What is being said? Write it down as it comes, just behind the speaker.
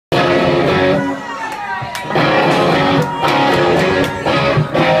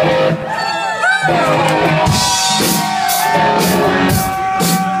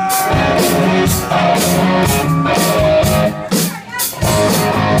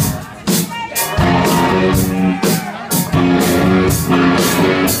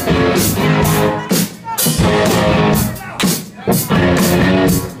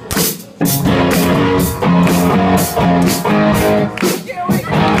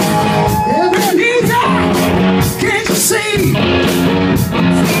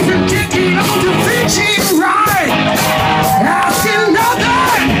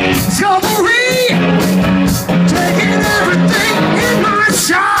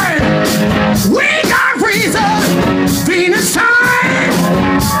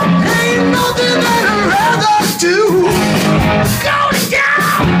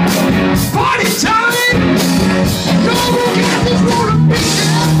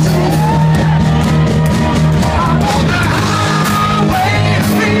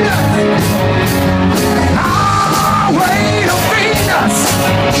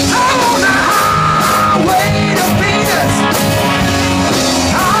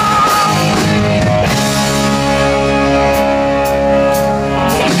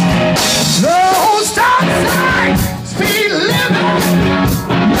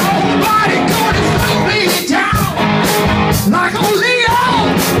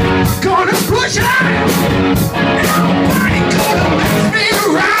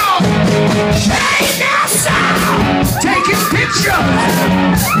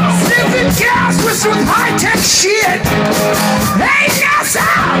Furnished with high-tech shit. Hey, now,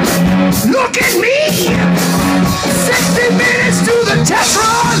 sound, look at me. 60 minutes to the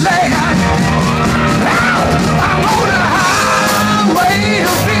Tetra land. Now, I'm on a highway to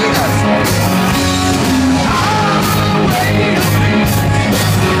Venus. Highway to Venus.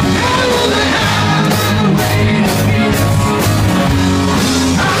 I'm on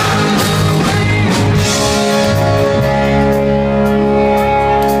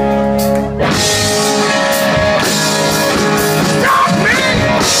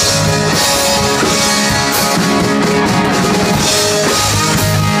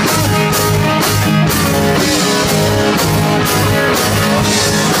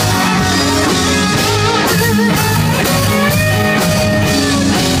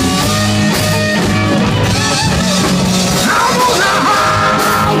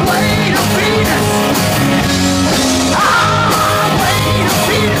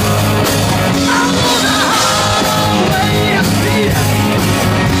the highway to Venus.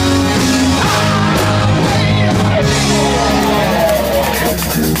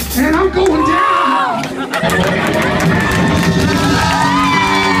 And I'm going down.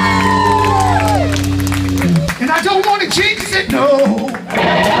 And I don't want to jinx it, no.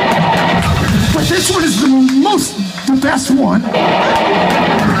 But this one is the best one.